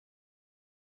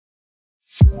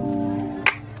Hey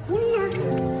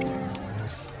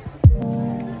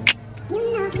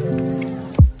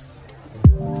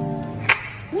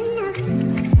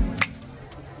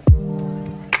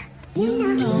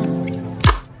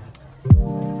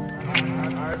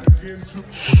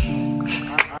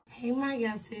my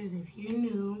Gapsters, if you're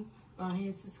new, go ahead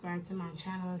and subscribe to my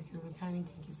channel. If you're returning,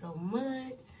 thank you so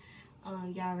much.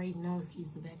 Y'all already know, excuse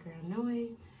the background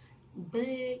noise.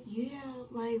 But yeah,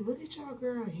 like, look at y'all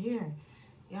girl hair.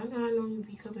 Y'all know I normally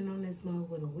be coming on this mug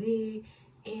with a wig.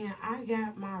 And I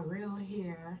got my real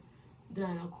hair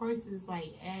done. Of course, it's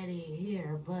like added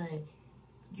hair, but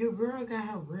your girl got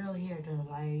her real hair done.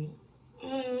 Like,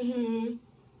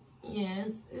 yeah,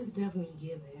 it's definitely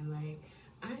giving. Like,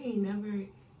 I ain't never,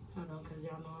 hold on, because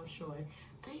y'all know I'm short.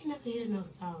 I ain't never had no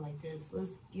style like this.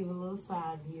 Let's give a little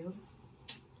side view.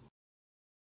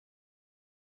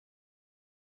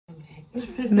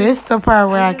 This the part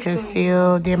where I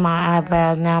concealed, did my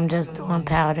eyebrows. Now I'm just doing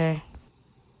powder.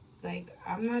 Like,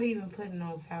 I'm not even putting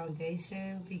on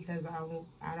foundation because I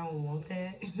don't want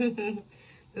that. Do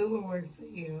what works for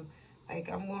you. Like,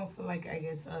 I'm going for, like, I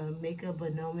guess, makeup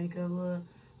but no makeup look.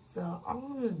 So all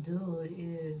I'm going to do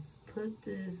is put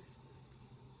this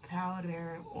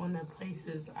powder on the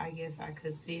places I guess I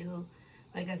conceal.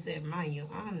 Like I said, mind you,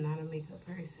 I'm not a makeup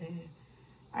person.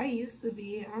 I used to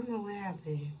be. I don't know what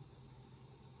happened.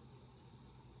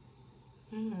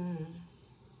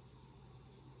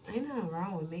 Ain't nothing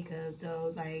wrong with makeup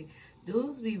though. Like,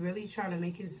 dudes be really trying to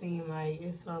make it seem like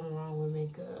it's something wrong with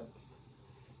makeup.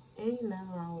 Ain't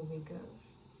nothing wrong with makeup.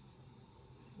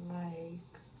 Like,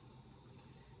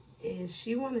 if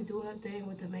she want to do her thing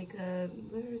with the makeup,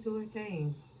 let her do her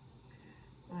thing.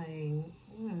 Like,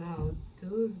 I don't know,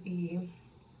 dudes be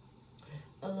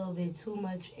a little bit too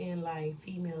much in, like,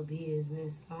 female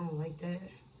business. I don't like that.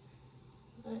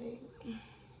 Like,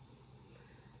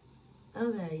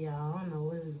 okay, y'all, I don't know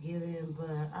what it's giving,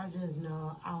 but I just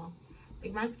know,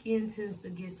 like, my skin tends to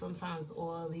get sometimes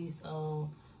oily, so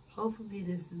hopefully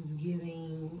this is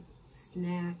giving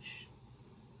snatch.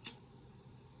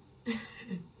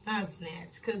 Not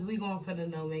snatch, because we going for the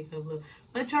no makeup look.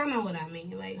 But y'all know what I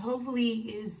mean. Like, hopefully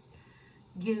it's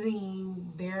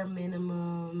giving bare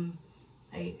minimum,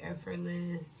 like,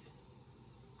 effortless.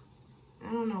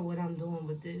 I don't know what I'm doing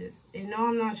with this. And no,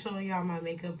 I'm not showing y'all my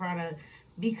makeup product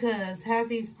because half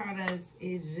these products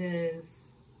is just,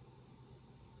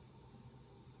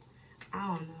 I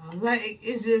don't know. Like,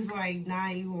 it's just, like,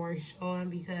 not even worth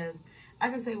showing because I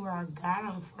can say where I got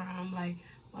them from. Like,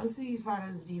 most of these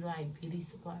products be, like, beauty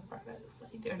supply products.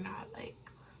 Like, they're not, like,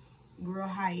 real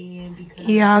high-end because...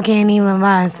 Y'all can't even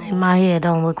lie and say my hair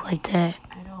don't look like that.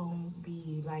 I don't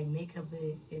be, like, makeup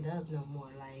it up no more.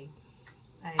 Like,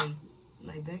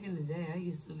 back in the day, I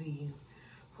used to be...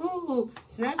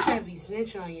 Snapchat be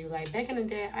snitch on you. Like, back in the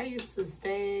day, I used to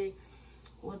stay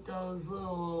with those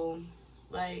little...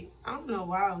 Like, I don't know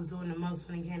why I was doing the most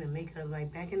when it came to makeup.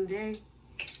 Like, back in the day,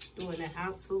 doing the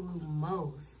absolute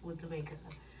most with the makeup.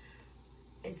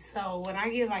 And so, when I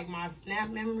get, like, my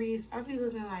Snap memories, I be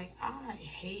looking like, I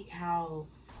hate how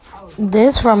I was...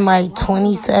 This from, like,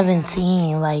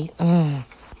 2017. Like, So, I'm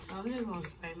just gonna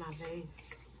spray my face.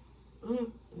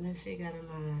 And that shit got in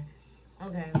my...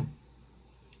 Okay.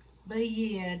 But,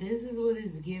 yeah, this is what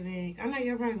it's giving. I know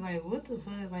you're probably like, what the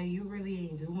fuck? Like, you really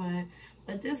ain't do much.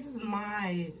 But this is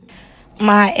my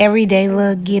everyday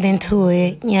look. Get into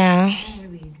it. Yeah. I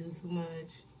don't really do too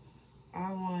much.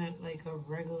 I want, like, a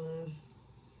regular...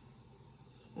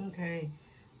 Okay.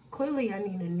 Clearly, I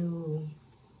need a new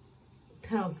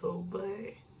pencil,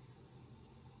 but...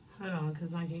 Hold on,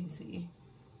 because I can't see.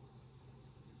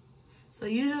 So,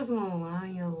 you just gonna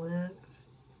line your lip.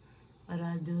 What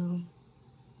I do.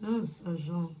 That's so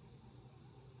true.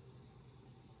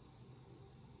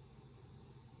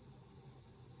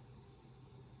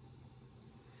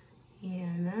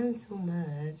 Yeah, not too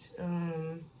much.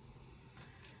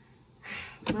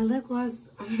 My lip gloss,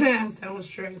 I sound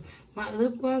stressed. My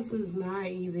lip gloss is not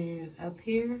even up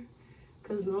here.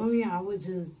 Because normally I would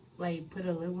just, like, put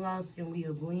a lip gloss and we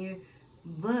would blend.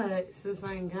 But since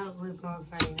I ain't got lip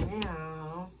gloss right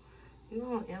now, we're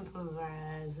going to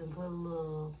improvise and put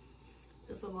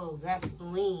just a little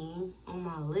Vaseline on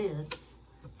my lips.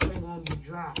 So they won't be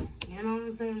dry. You know what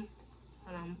I'm saying?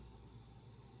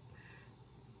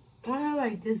 I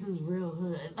like this is real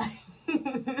hood. Like,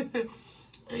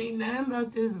 ain't nothing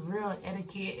about this real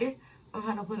etiquette on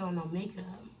how to put on no makeup.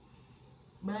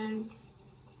 But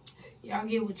y'all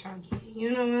get what y'all get.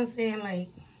 You know what I'm saying? Like,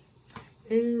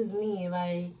 this is me.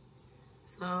 Like,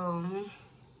 so,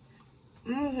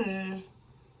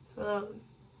 so,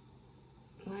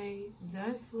 like,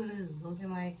 that's what it's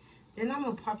looking like. Then I'm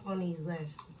gonna pop on these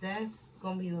lashes. That's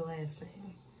gonna be the last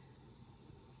thing.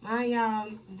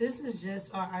 Y'all, this is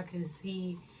just so I can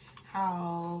see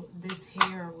how this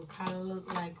hair will kind of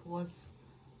look like once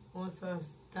I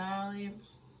style it.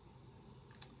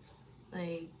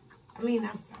 Like, I mean,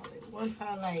 not style it. Once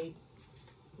I, like,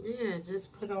 yeah,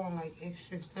 just put on, like,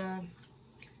 extra stuff.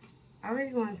 I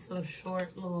really want some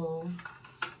short little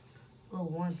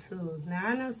 1-2s. Now,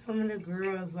 I know some of the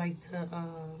girls like to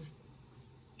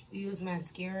use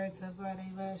mascara to apply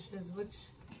their lashes, which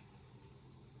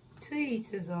to each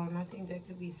his own. I think that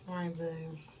could be smart, but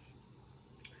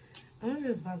I'm gonna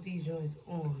just pop these joints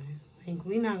on. Like,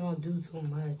 we're not gonna do too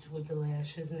much with the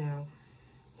lashes now.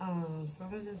 So I'm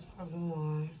gonna just pop them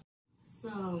on.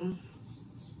 So,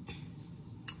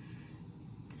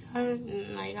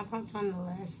 like, I popped on the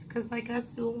lashes because, like, I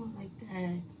still want like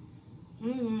that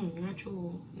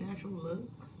natural look.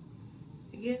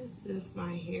 I guess since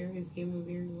my hair is giving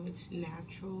very much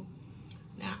natural.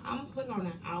 Now I'm gonna put on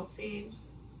an outfit,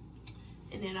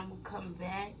 and then I'm gonna come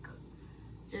back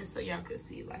just so y'all can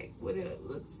see like what it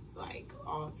looks like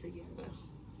all together.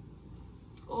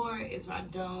 Or if I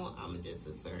don't, I'm gonna just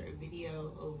insert a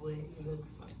video of what it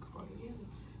looks like all together.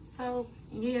 So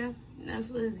yeah, that's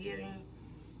what it's getting.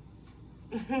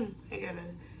 I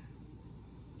gotta.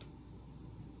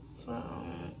 So.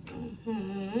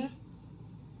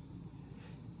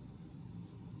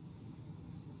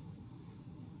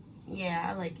 Yeah,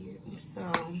 I like it. So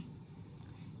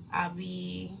I'll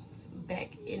be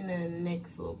back in the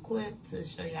next little clip to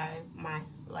show y'all my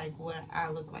what I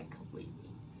look like completely.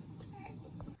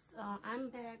 So I'm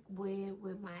back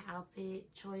with my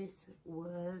outfit choice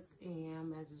was, and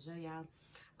I'm about to show y'all.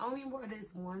 I only wore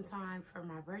this one time for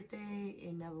my birthday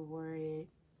and never wore it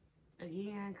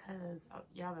again because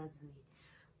y'all about to see.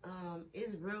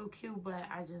 It's real cute, but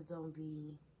I just don't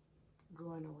be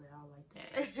going nowhere all like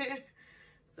that.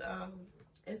 So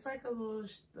it's like a little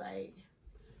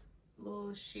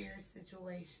sheer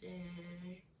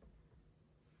situation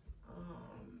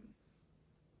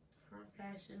from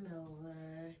Fashion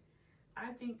Nova.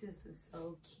 I think this is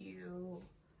so cute.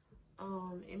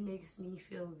 It makes me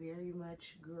feel very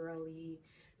much girly,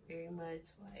 very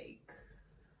much like,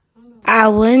 I don't know. I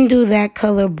wouldn't do that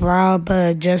color bra,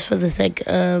 but just for the sake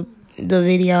of the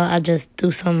video, I just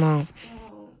threw some on.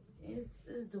 So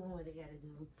it's doing what it gotta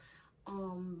do.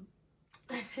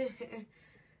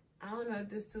 I don't know if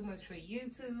this is too much for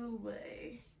YouTube, but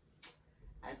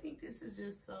I think this is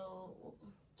just so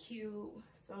cute,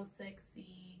 so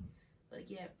sexy, but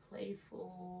yet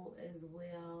playful as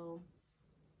well.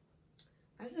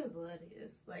 I just love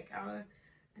this. Like, I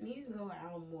need to go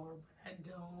out more, but I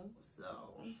don't.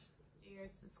 So, share,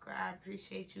 subscribe.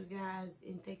 Appreciate you guys,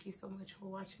 and thank you so much for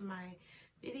watching my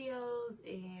videos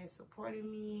and supporting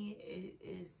me. It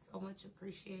is so much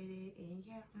appreciated. And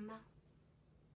yeah, I'm out.